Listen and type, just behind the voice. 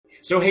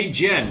So, hey,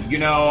 Jen,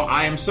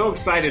 I am so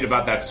excited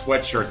about that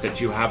sweatshirt that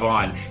you have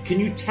on. Can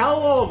you tell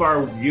all of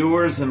our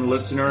viewers and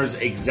listeners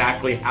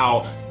exactly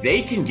how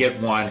they can get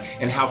one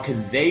and how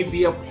can they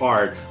be a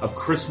part of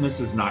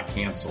Christmas is Not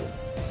Canceled?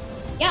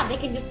 Yeah, they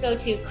can just go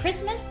to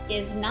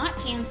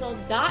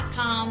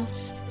christmasisnotcanceled.com.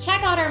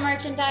 Check out our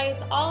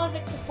merchandise. All of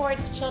it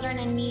supports children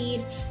in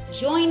need.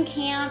 Join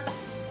camp.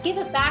 Give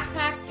a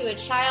backpack to a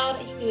child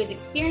who is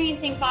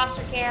experiencing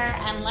foster care,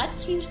 and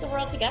let's change the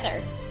world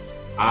together.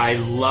 I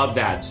love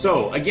that.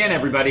 So again,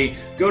 everybody,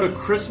 go to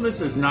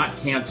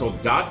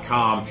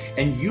christmasisnotcanceled.com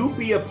and you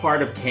be a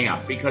part of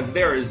camp, because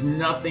there is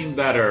nothing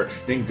better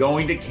than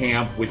going to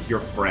camp with your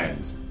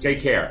friends. Take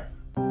care.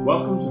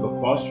 Welcome to the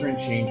Fostering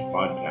Change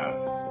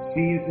Podcast,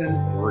 Season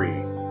 3.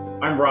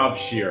 I'm Rob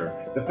Scheer,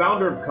 the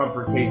founder of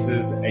Comfort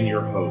Cases and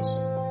your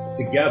host.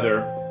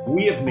 Together,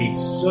 we have made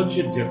such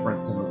a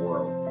difference in the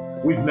world.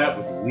 We've met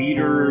with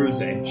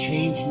leaders and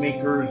change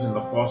makers in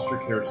the foster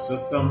care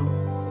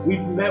system.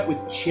 We've met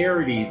with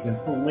charities and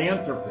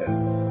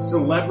philanthropists,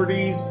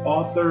 celebrities,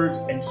 authors,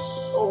 and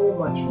so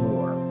much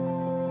more.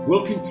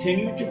 We'll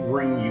continue to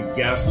bring you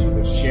guests who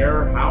will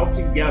share how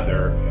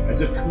together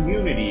as a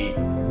community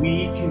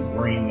we can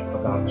bring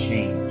about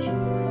change.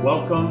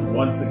 Welcome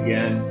once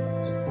again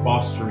to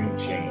Fostering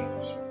Change.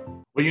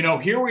 Well,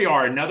 here we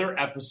are, another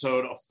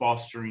episode of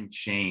Fostering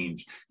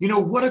Change.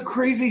 What a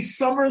crazy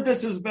summer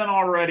this has been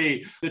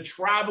already. The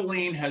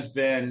traveling has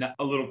been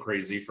a little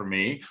crazy for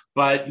me,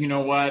 but you know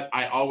what?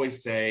 I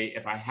always say,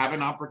 if I have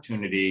an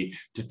opportunity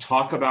to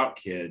talk about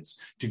kids,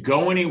 to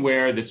go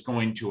anywhere that's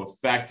going to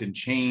affect and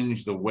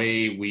change the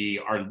way we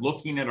are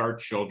looking at our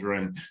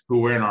children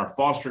who are in our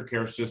foster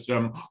care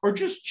system, or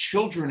just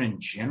children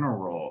in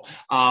general,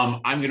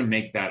 I'm going to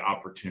make that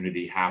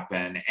opportunity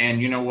happen.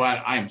 And you know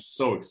what? I am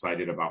so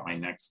excited about my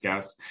next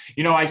guest.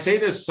 I say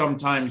this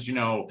sometimes,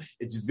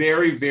 it's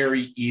very,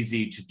 very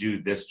easy to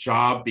do this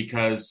job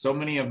because so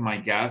many of my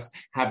guests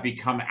have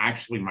become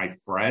actually my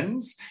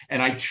friends.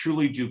 And I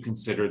truly do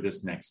consider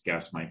this next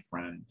guest my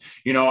friend.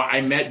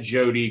 I met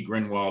Jody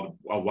Greenwald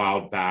a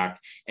while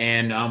back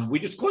and we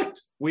just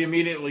clicked. We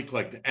immediately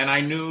clicked. And I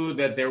knew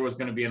that there was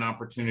going to be an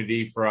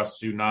opportunity for us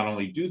to not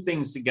only do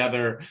things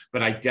together,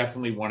 but I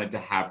definitely wanted to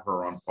have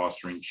her on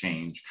Fostering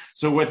Change.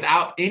 So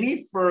without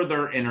any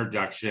further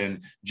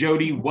introduction,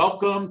 Jody,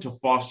 welcome to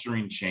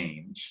Fostering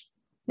Change.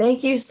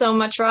 Thank you so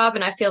much, Rob.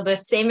 And I feel the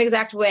same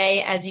exact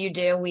way as you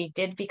do. We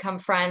did become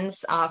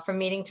friends from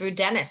meeting through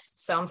Dennis.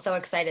 So I'm so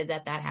excited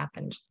that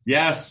happened.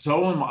 Yes,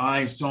 so am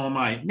I. So am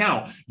I.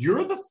 Now,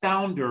 you're the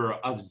founder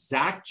of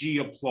Zach G.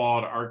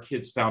 Applaud Our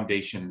Kids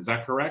Foundation. Is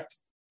that correct?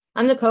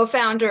 I'm the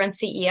co-founder and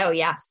CEO,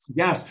 yes.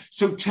 Yes.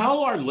 So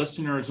tell our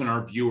listeners and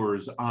our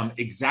viewers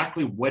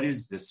exactly what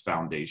is this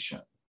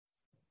foundation?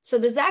 So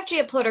the Zach G.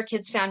 Applaud Our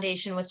Kids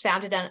Foundation was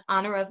founded in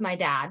honor of my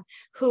dad,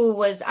 who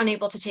was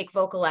unable to take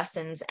vocal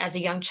lessons as a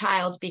young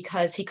child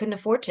because he couldn't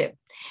afford to.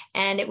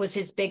 And it was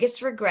his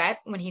biggest regret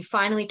when he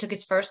finally took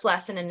his first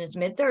lesson in his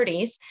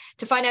mid-30s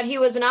to find out he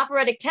was an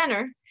operatic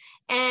tenor.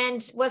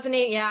 And he was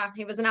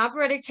an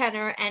operatic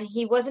tenor, and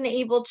he wasn't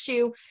able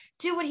to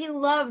do what he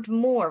loved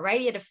more,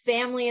 right? He had a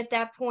family at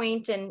that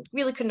point and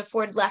really couldn't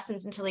afford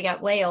lessons until he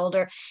got way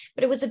older.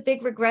 But it was a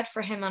big regret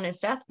for him on his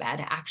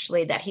deathbed,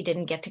 actually, that he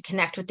didn't get to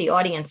connect with the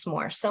audience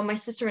more. So my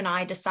sister and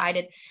I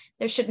decided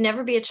there should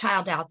never be a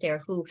child out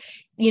there who,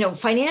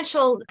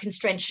 financial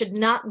constraints should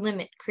not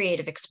limit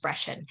creative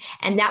expression.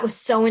 And that was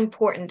so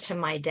important to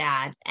my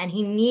dad. And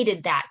he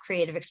needed that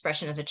creative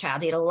expression as a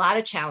child. He had a lot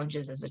of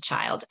challenges as a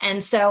child.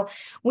 And so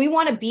we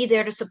want to be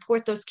there to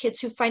support those kids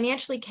who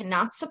financially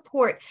cannot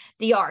support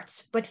the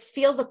arts, but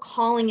feel the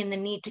calling and the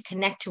need to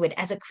connect to it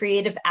as a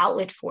creative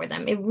outlet for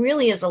them. It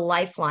really is a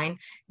lifeline,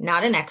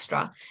 not an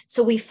extra.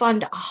 So we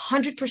fund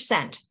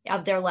 100%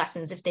 of their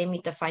lessons if they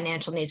meet the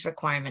financial needs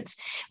requirements.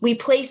 We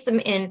place them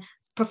in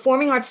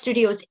performing arts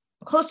studios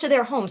close to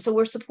their home. So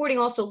we're supporting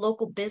also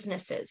local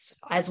businesses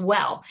as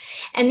well.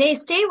 And they can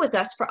stay with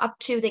us for up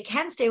to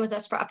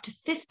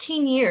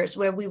 15 years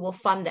where we will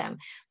fund them.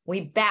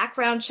 We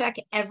background check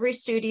every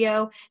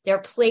studio. They're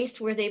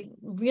placed where they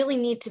really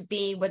need to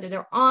be, whether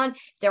they're on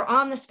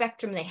the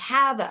spectrum, they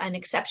have an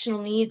exceptional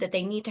need that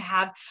they need to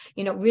have,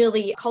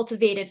 really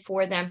cultivated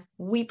for them.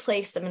 We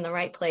place them in the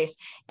right place.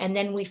 And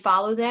then we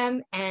follow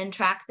them and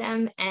track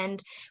them. And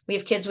we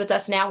have kids with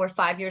us now. We're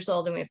 5 years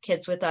old, and we have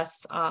kids with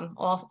us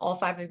all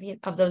 5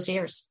 of those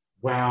years.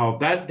 Wow,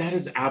 that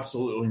is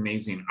absolutely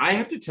amazing. I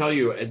have to tell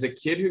you, as a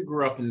kid who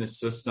grew up in the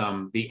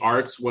system, the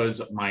arts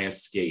was my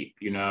escape.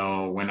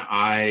 When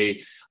I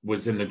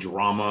was in the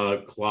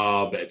drama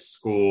club at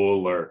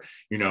school, or,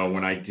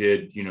 when I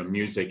did,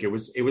 music, it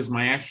was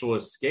my actual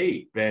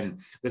escape.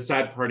 And the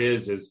sad part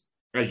is,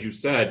 as you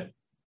said,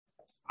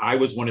 I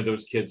was one of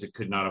those kids that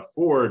could not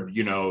afford,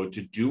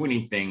 to do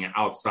anything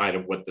outside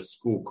of what the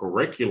school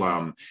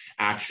curriculum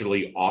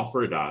actually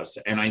offered us.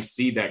 And I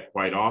see that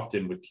quite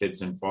often with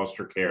kids in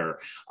foster care,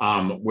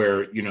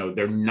 where,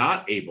 they're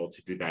not able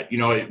to do that.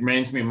 It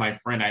reminds me of my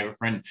friend. I have a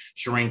friend,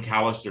 Shireen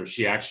Callister.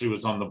 She actually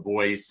was on The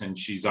Voice, and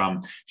she's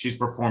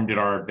performed at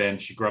our event.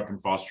 She grew up in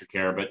foster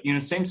care, but,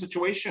 same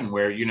situation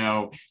where,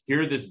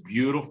 hear this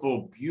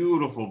beautiful,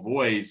 beautiful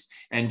voice,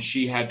 and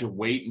she had to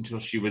wait until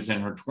she was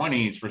in her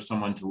 20s for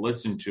someone to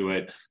listen to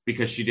it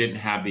because she didn't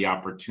have the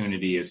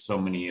opportunity as so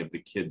many of the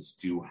kids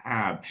do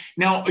have.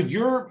 Now,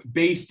 you're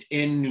based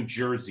in New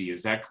Jersey,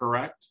 is that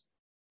correct?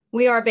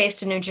 We are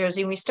based in New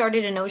Jersey. We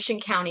started in Ocean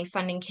County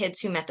funding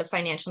kids who met the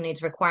financial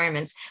needs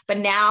requirements, but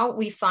now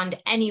we fund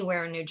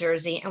anywhere in New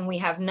Jersey, and we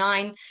have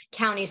 9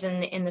 counties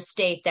in the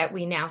state that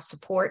we now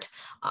support.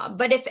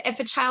 But if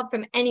a child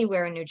from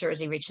anywhere in New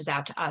Jersey reaches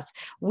out to us,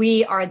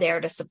 we are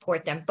there to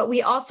support them. But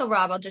we also,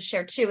 Rob, I'll just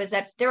share too, is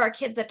that there are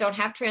kids that don't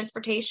have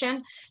transportation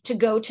to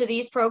go to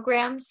these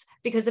programs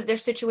because of their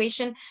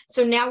situation.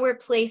 So now we're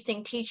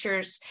placing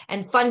teachers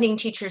and funding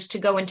teachers to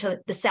go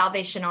into the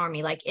Salvation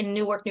Army. Like in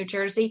Newark, New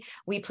Jersey,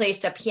 we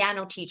placed a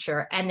piano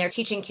teacher, and they're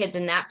teaching kids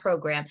in that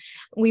program.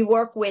 We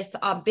work with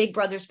Big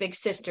Brothers Big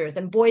Sisters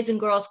and Boys and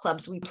Girls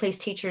Clubs. We place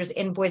teachers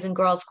in Boys and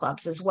Girls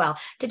Clubs as well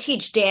to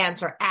teach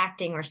dance or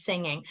acting or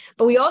singing.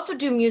 But we also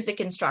do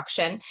music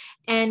instruction,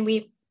 and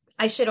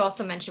I should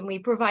also mention, we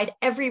provide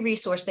every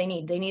resource they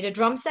need. They need a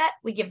drum set,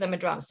 we give them a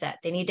drum set.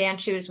 They need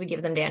dance shoes, we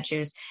give them dance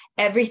shoes.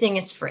 Everything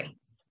is free.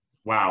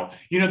 Wow.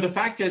 The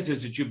fact is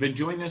that you've been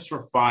doing this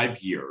for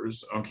 5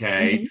 years,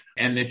 okay? Mm-hmm.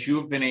 And that you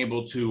have been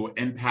able to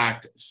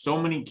impact so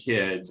many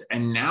kids.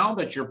 And now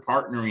that you're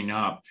partnering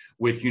up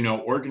with,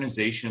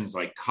 organizations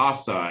like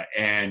CASA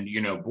and,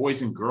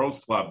 Boys and Girls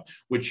Club,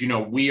 which,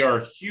 we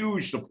are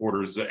huge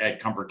supporters at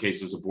Comfort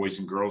Cases of Boys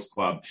and Girls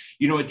Club.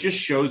 It just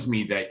shows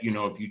me that,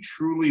 if you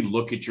truly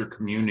look at your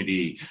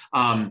community,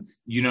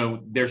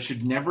 there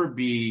should never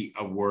be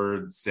a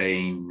word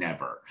saying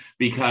never,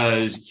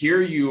 because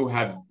here you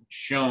have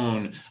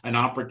shown an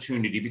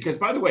opportunity. Because,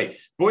 by the way,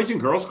 Boys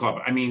and Girls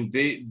Club,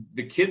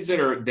 the kids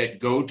that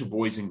go to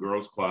Boys and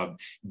Girls Club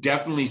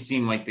definitely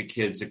seem like the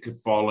kids that could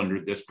fall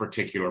under this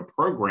particular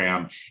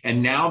program.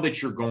 And now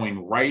that you're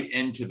going right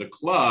into the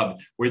club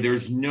where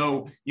there's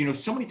no,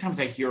 so many times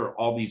I hear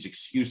all these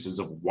excuses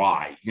of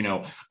why,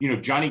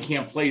 Johnny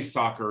can't play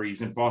soccer,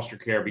 he's in foster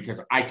care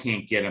because I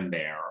can't get him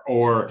there,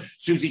 or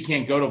Susie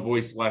can't go to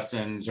voice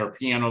lessons or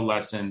piano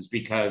lessons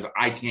because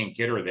I can't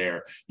get her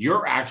there.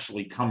 You're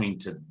actually coming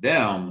to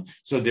them,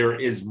 so there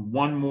is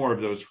one more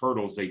of those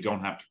hurdles they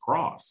don't have to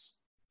cross.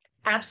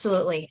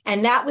 Absolutely.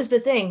 And that was the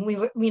thing.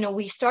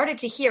 We started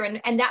to hear,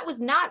 and that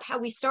was not how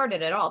we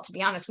started at all, to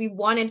be honest. We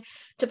wanted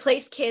to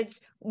place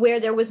kids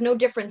where there was no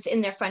difference in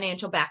their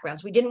financial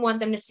backgrounds. We didn't want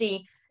them to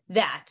see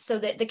that, so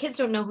that the kids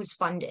don't know who's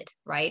funded,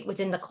 right,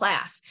 within the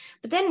class.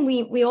 But then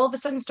we all of a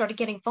sudden started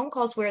getting phone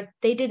calls where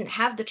they didn't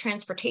have the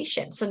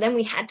transportation. So then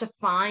we had to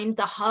find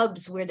the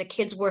hubs where the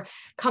kids were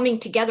coming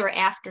together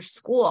after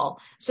school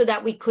so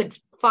that we could,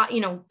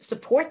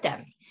 support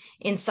them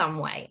in some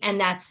way.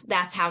 And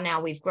that's how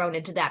now we've grown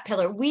into that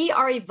pillar. We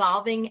are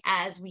evolving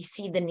as we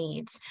see the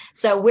needs.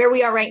 So where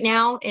we are right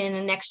now, in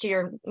the next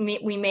year,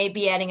 we may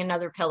be adding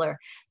another pillar,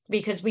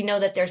 because we know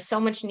that there's so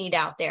much need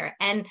out there.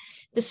 And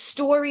the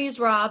stories,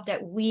 Rob,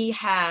 that we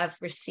have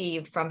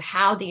received from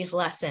how these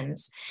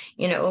lessons,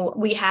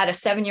 we had a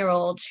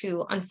 7-year-old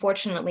who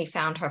unfortunately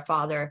found her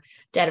father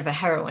dead of a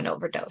heroin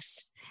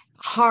overdose.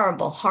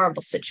 Horrible,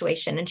 horrible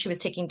situation. And she was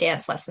taking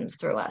dance lessons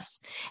through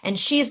us. And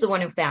she's the one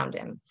who found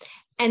him.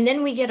 And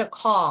then we get a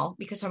call,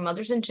 because her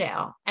mother's in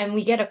jail, and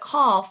we get a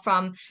call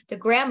from the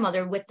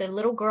grandmother with the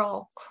little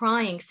girl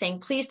crying, saying,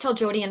 please tell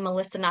Jody and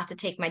Melissa not to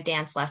take my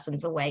dance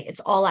lessons away.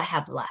 It's all I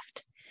have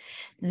left.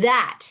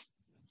 That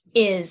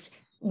is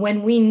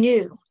when we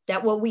knew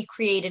that what we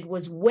created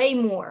was way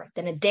more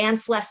than a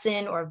dance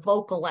lesson or a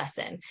vocal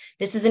lesson.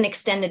 This is an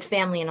extended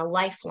family and a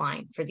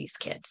lifeline for these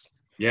kids.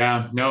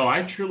 Yeah, no,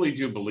 I truly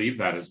do believe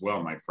that as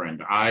well, my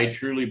friend. I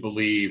truly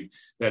believe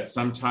that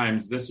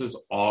sometimes this is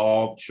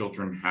all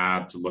children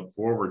have to look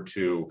forward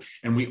to.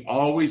 And we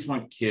always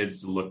want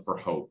kids to look for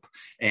hope.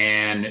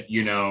 And,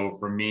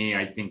 for me,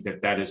 I think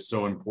that is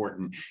so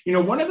important.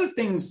 One of the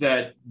things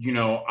that,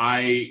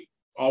 I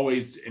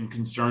always am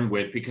concerned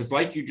with, because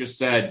like you just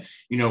said,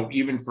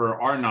 even for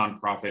our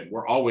nonprofit,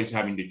 we're always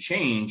having to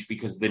change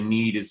because the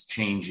need is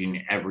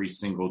changing every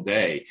single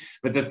day.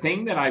 But the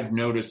thing that I've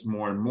noticed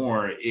more and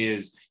more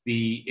is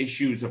the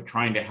issues of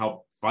trying to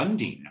help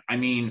funding.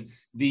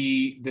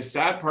 The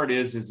sad part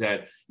is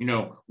that,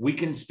 we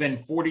can spend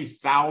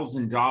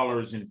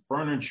 $40,000 in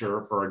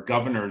furniture for a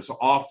governor's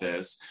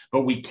office,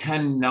 but we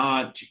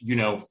cannot,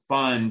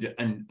 fund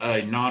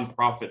a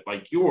nonprofit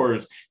like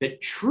yours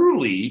that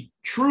truly,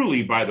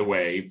 by the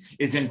way,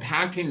 is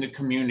impacting the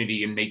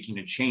community and making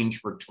a change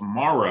for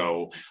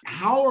tomorrow.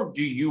 How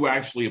do you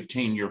actually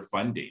obtain your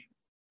funding?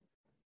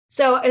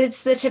 So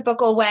it's the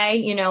typical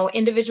way,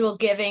 individual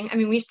giving. I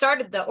mean, we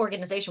started the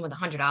organization with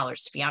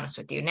 $100, to be honest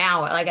with you.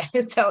 Now,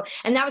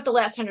 and that was the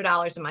last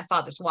 $100 in my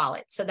father's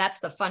wallet. So that's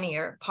the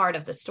funnier part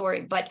of the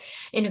story, but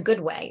in a good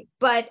way.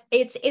 But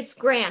it's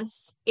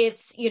grants,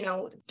 it's,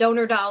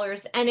 donor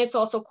dollars, and it's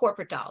also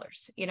corporate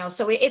dollars,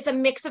 so it's a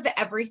mix of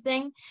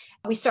everything.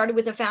 We started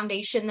with a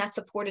foundation that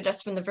supported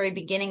us from the very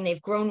beginning.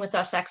 They've grown with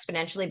us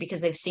exponentially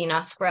because they've seen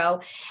us grow,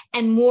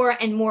 and more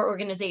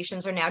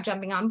organizations are now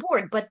jumping on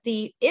board. But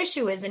the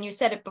issue is, and you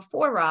said it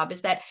before, Rob,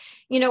 is that,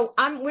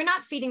 we're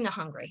not feeding the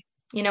hungry,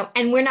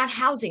 and we're not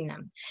housing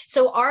them.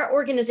 So our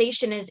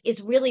organization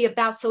is really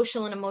about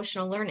social and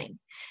emotional learning.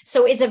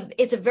 So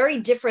it's a very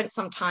different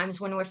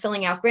sometimes when we're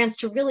filling out grants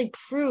to really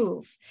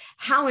prove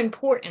how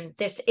important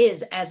this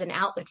is as an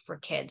outlet for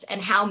kids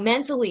and how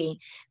mentally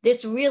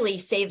this really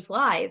saves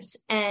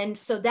lives. And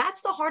so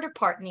that's the harder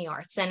part in the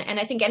arts. And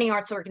I think any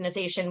arts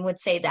organization would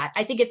say that.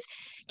 I think it's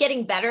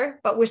getting better,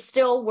 but we're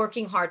still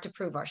working hard to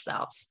prove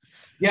ourselves.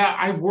 Yeah,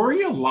 I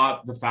worry a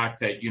lot the fact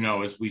that,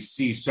 as we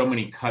see so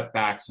many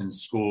cutbacks in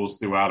schools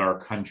throughout our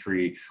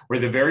country, where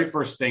the very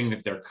first thing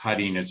that they're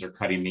cutting is they're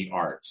cutting the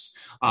arts.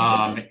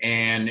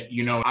 And,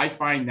 I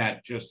find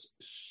that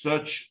just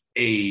such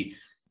a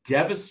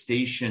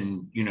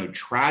devastation,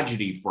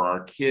 tragedy for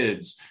our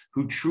kids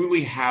who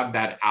truly have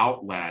that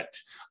outlet,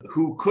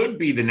 who could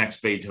be the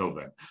next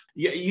Beethoven.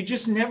 You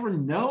just never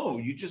know.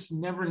 You just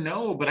never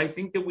know. But I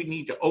think that we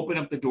need to open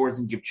up the doors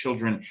and give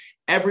children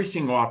every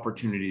single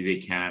opportunity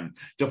they can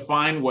to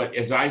find what,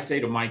 as I say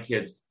to my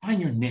kids,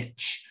 find your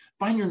niche.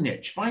 Find your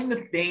niche. Find the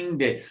thing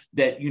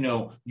that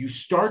you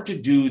start to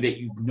do that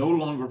you no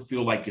longer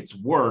feel like it's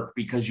work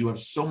because you have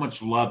so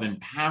much love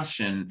and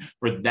passion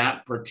for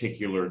that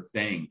particular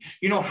thing.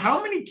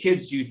 How many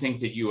kids do you think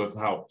that you have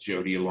helped,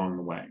 Jody, along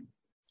the way?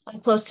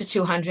 Close to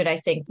 200, I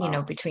think,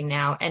 between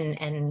now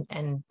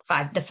and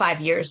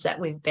 5 years that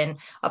we've been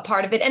a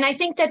part of it. And I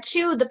think that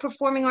too, the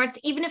performing arts,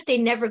 even if they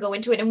never go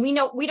into it, and we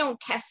know we don't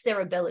test their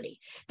ability.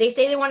 They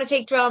say they want to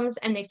take drums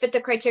and they fit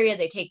the criteria,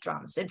 they take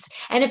drums.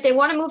 And if they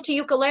want to move to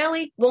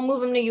ukulele, we'll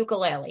move them to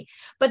ukulele.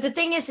 But the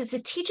thing is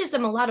it teaches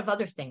them a lot of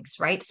other things,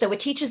 right? So it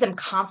teaches them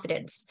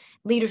confidence,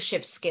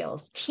 leadership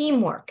skills,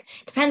 teamwork,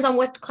 depends on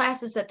what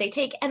classes that they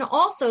take. And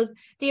also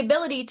the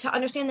ability to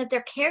understand that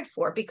they're cared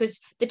for,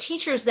 because the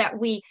teachers that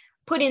we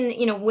put in,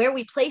 where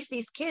we place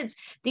these kids,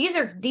 these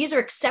are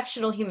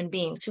exceptional human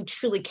beings who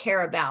truly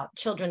care about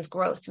children's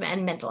growth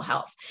and mental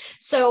health.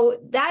 So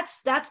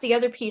that's the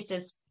other piece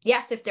is,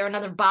 yes, if they're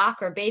another Bach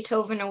or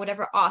Beethoven or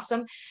whatever,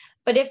 awesome.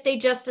 But if they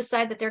just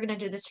decide that they're going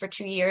to do this for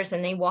 2 years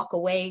and they walk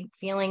away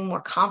feeling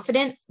more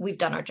confident, we've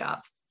done our job.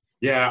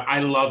 Yeah, I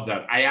love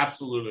that. I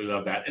absolutely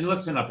love that. And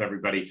listen up,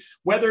 everybody.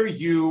 Whether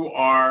you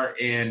are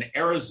in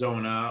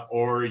Arizona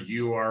or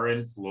you are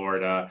in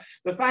Florida,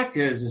 the fact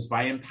is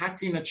by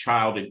impacting a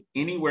child in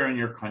anywhere in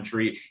your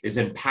country is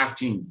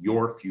impacting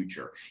your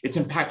future. It's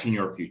impacting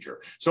your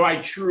future. So I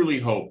truly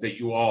hope that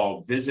you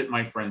all visit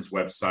my friend's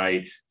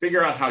website,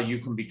 figure out how you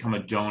can become a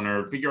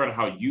donor, figure out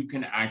how you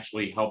can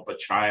actually help a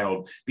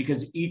child,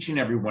 because each and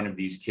every one of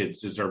these kids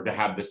deserve to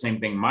have the same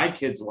thing my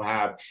kids will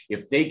have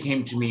if they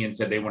came to me and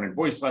said they wanted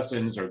voice lessons,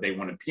 or they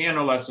wanted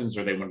piano lessons,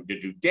 or they wanted to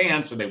do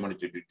dance, or they wanted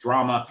to do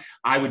drama.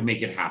 I would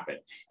make it happen.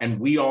 And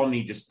we all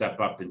need to step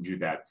up and do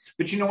that.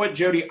 But you know what,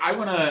 Jody, I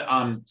want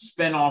to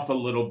spin off a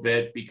little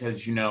bit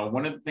because,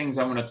 one of the things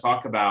I want to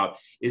talk about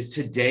is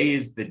today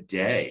is the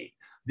day.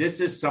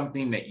 This is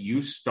something that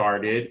you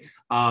started,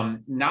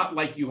 not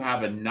like you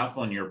have enough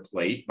on your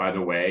plate, by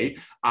the way.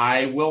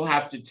 I will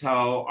have to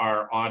tell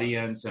our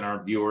audience and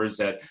our viewers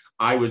that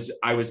I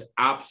was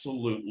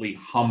absolutely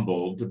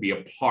humbled to be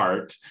a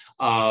part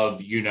of,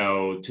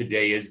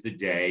 today is the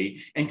day.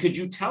 And could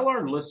you tell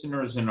our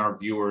listeners and our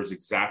viewers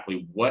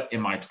exactly what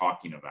am I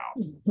talking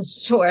about?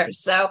 Sure.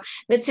 So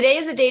the Today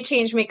is the Day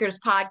Changemakers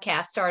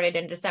podcast started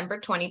in December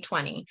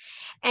 2020.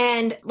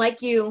 And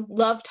like you,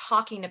 love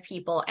talking to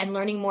people and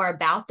learning more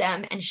about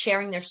them and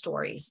sharing their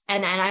stories.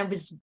 And I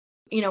was,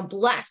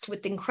 blessed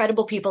with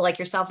incredible people like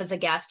yourself as a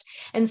guest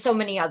and so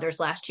many others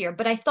last year.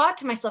 But I thought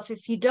to myself,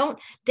 if you don't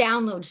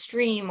download,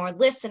 stream, or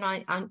listen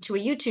on to a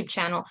YouTube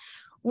channel,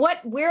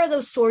 where are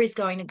those stories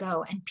going to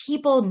go? And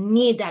people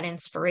need that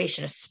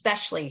inspiration,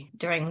 especially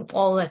during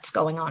all that's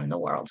going on in the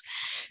world.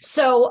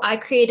 So I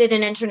created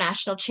an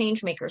International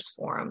Changemakers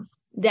Forum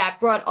that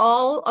brought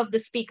all of the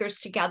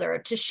speakers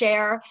together to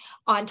share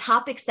on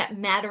topics that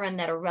matter and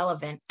that are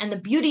relevant. And the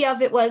beauty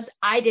of it was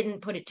I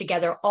didn't put it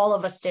together. All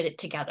of us did it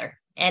together.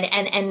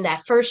 And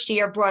that first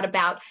year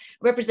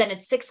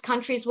represented 6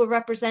 countries were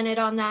represented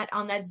on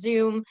that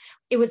Zoom.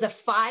 It was a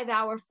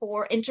 5-hour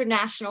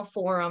international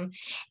forum.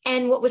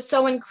 And what was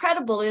so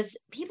incredible is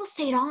people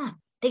stayed on.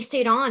 They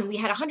stayed on. We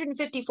had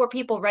 154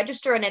 people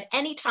register, and at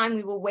any time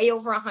we were way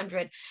over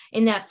 100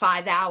 in that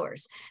 5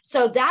 hours.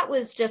 So it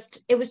was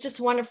just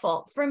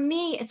wonderful. For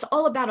me, it's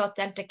all about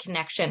authentic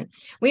connection.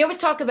 We always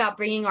talk about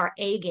bringing our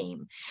A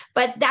game,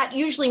 but that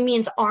usually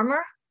means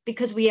armor.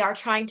 because we are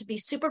trying to be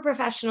super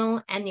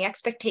professional, and the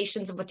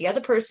expectations of what the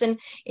other person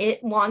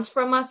wants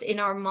from us in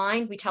our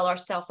mind, we tell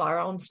ourselves our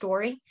own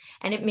story,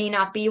 and it may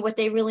not be what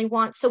they really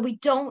want. So we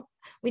don't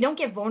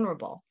get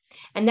vulnerable.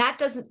 And that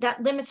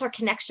limits our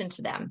connection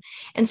to them.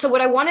 And so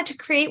what I wanted to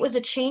create was a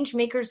change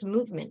makers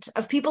movement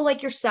of people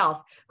like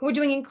yourself who are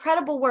doing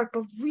incredible work,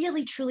 but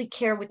really truly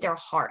care with their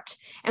heart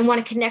and want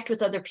to connect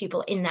with other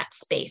people in that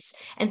space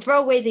and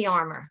throw away the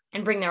armor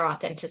and bring their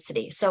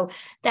authenticity. So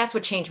that's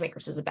what Change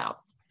Makers is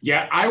about.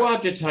 Yeah, I will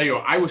have to tell you,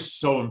 I was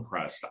so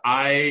impressed.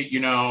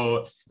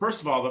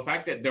 First of all, the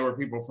fact that there were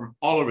people from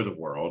all over the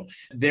world,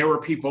 there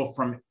were people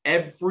from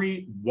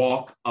every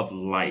walk of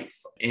life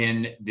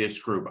in this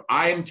group.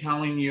 I am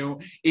telling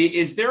you,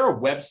 is there a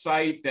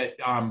website that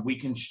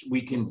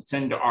we can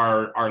send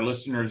our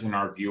listeners and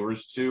our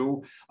viewers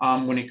to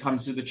when it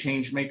comes to the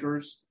change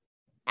makers?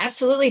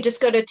 Absolutely.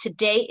 Just go to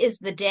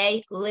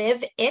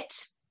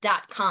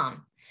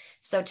todayistheday.liveit.com.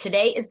 So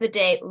today is the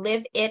day,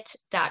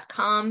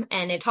 liveit.com.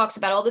 And it talks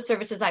about all the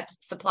services I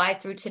supply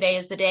through Today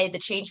is the Day, the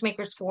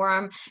Changemakers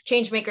Forum,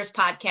 Changemakers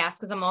Podcast,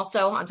 because I'm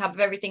also, on top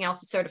of everything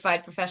else, a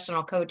certified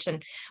professional coach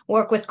and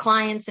work with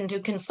clients and do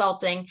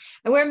consulting.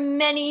 I wear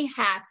many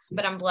hats,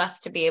 but I'm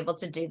blessed to be able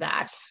to do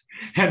that.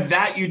 And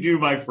that you do,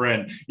 my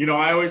friend.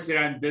 I always say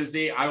I'm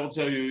busy. I will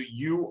tell you,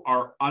 you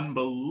are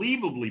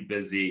unbelievably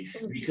busy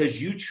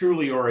because you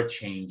truly are a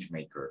change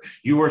maker.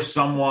 You are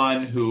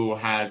someone who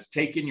has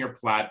taken your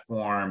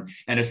platform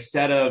and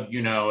instead of,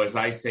 as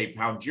I say,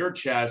 pound your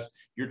chest,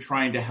 you're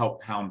trying to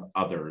help pound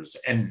others.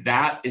 And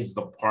that is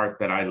the part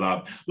that I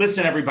love.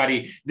 Listen,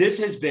 everybody, this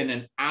has been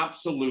an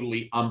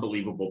absolutely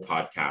unbelievable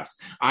podcast.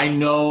 I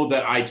know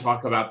that I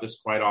talk about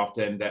this quite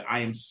often, that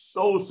I am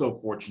so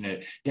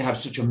fortunate to have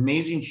such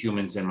amazing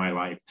humans in my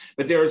life.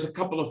 But there's a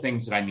couple of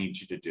things that I need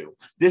you to do.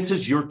 This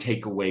is your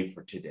takeaway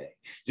for today.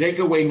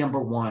 Takeaway number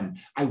one,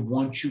 I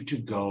want you to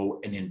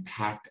go and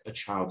impact a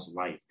child's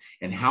life.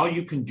 And how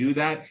you can do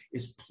that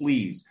is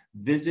please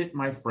visit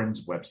my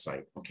friend's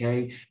website,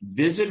 okay?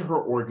 Visit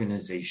her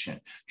organization.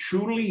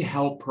 Truly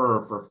help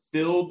her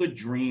fulfill the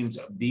dreams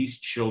of these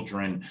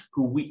children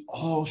who we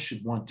all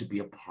should want to be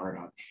a part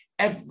of.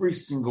 Every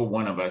single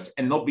one of us.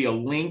 And there'll be a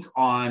link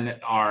on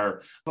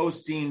our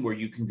posting where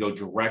you can go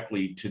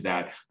directly to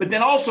that. But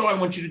then also, I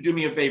want you to do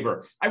me a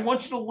favor. I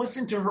want you to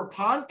listen to her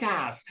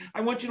podcast. I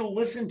want you to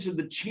listen to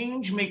the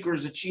change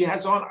makers that she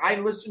has on.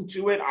 I listen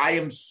to it. I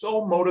am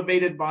so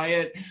motivated by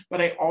it.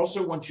 But I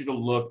also want you to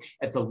look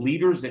at the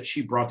leaders that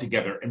she brought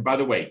together. And by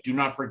the way, do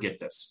not forget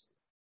this.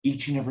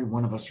 Each and every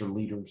one of us are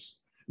leaders,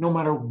 no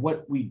matter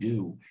what we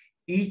do.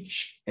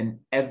 Each and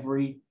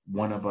every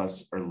one of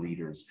us are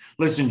leaders.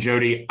 Listen,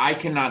 Jody, I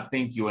cannot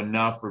thank you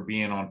enough for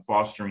being on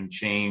Fostering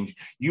Change.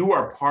 You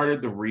are part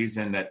of the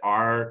reason that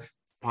our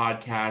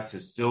podcast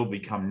has still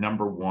become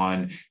number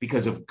one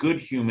because of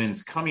good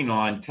humans coming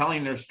on,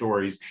 telling their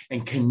stories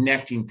and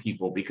connecting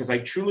people. Because I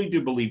truly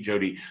do believe,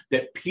 Jody,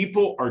 that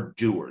people are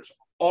doers.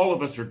 All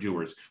of us are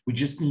doers. We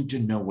just need to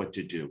know what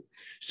to do.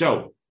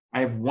 So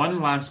I have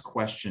one last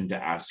question to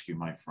ask you,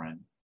 my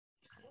friend.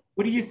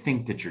 What do you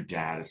think that your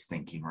dad is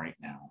thinking right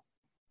now?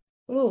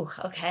 Ooh,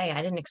 okay.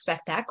 I didn't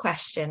expect that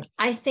question.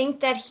 I think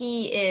that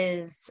he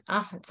is,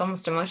 it's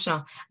almost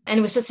emotional. And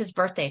it was just his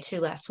birthday too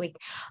last week.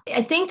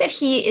 I think that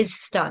he is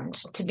stunned,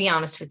 to be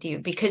honest with you,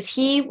 because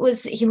he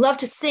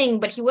loved to sing,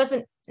 but he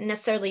wasn't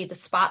necessarily the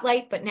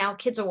spotlight. But now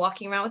kids are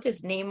walking around with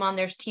his name on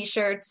their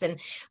t-shirts and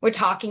we're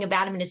talking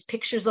about him and his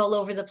pictures all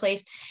over the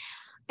place.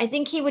 I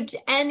think he would,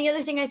 and the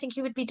other thing I think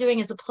he would be doing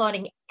is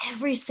applauding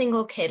every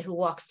single kid who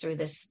walks through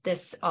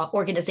this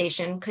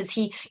organization, because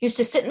he used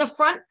to sit in the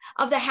front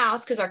of the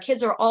house, because our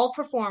kids are all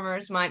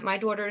performers, my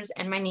daughters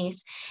and my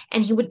niece,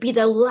 and he would be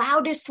the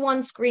loudest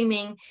one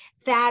screaming,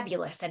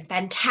 fabulous and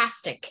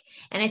fantastic.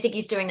 And I think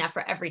he's doing that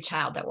for every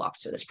child that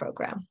walks through this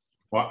program.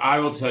 Well, I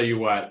will tell you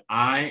what,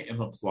 I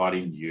am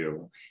applauding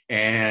you.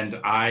 And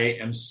I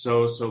am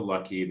so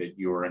lucky that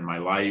you are in my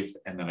life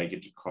and that I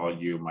get to call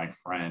you my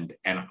friend.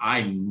 And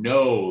I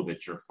know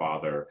that your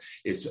father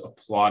is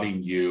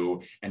applauding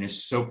you and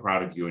is so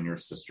proud of you and your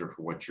sister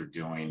for what you're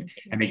doing.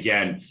 And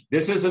again,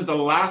 this isn't the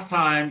last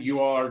time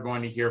you all are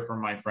going to hear from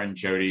my friend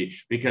Jody,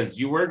 because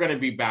you are going to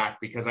be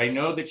back, because I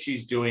know that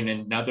she's doing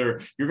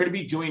you're going to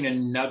be doing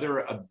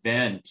another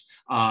event.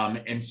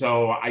 And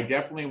so I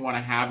definitely want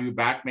to have you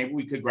back. Maybe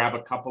we could grab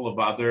a couple of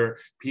other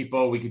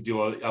people. We could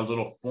do a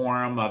little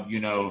forum of,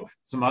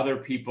 some other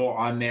people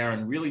on there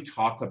and really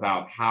talk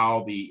about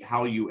how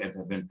you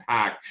have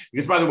impacted.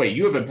 Because by the way,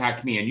 you have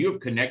impacted me and you have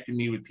connected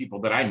me with people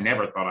that I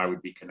never thought I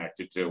would be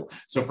connected to.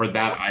 So for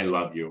that, I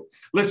love you.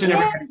 Listen,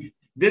 everybody.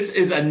 This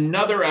is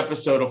another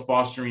episode of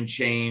Fostering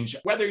Change.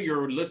 Whether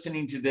you're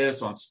listening to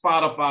this on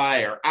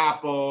Spotify or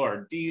Apple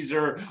or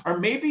Deezer, or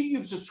maybe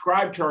you've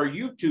subscribed to our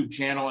YouTube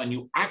channel and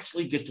you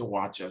actually get to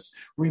watch us,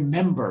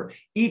 remember,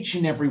 each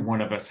and every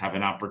one of us have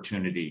an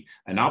opportunity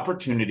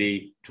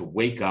to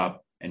wake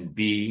up and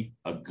be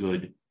a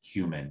good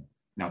human.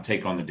 Now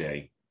take on the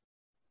day.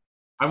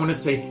 I want to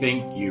say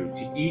thank you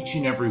to each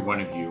and every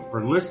one of you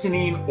for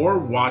listening or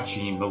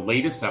watching the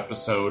latest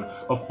episode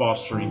of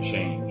Fostering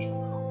Change.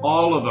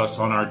 All of us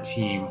on our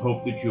team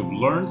hope that you've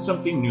learned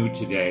something new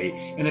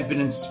today and have been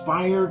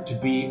inspired to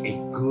be a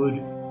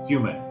good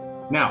human.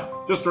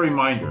 Now, just a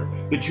reminder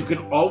that you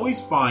can always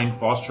find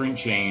Fostering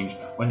Change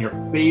on your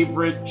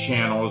favorite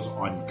channels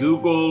on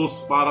Google,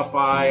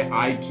 Spotify,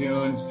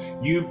 iTunes,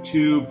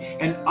 YouTube,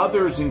 and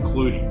others,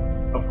 including,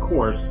 of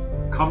course,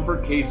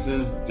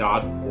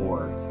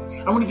 comfortcases.org.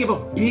 I want to give a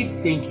big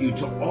thank you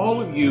to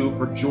all of you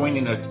for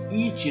joining us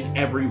each and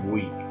every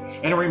week.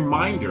 And a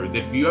reminder that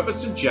if you have a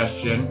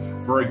suggestion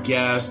for a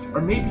guest,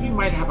 or maybe you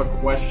might have a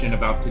question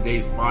about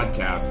today's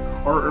podcast,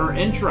 or are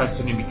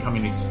interested in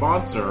becoming a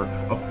sponsor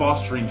of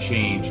Fostering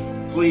Change,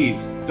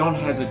 please don't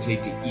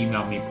hesitate to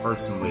email me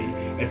personally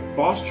at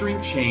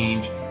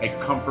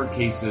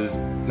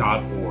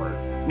fosteringchange@comfortcases.org.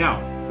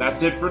 Now,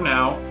 that's it for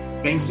now.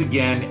 Thanks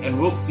again, and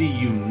we'll see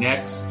you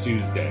next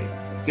Tuesday.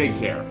 Take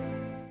care.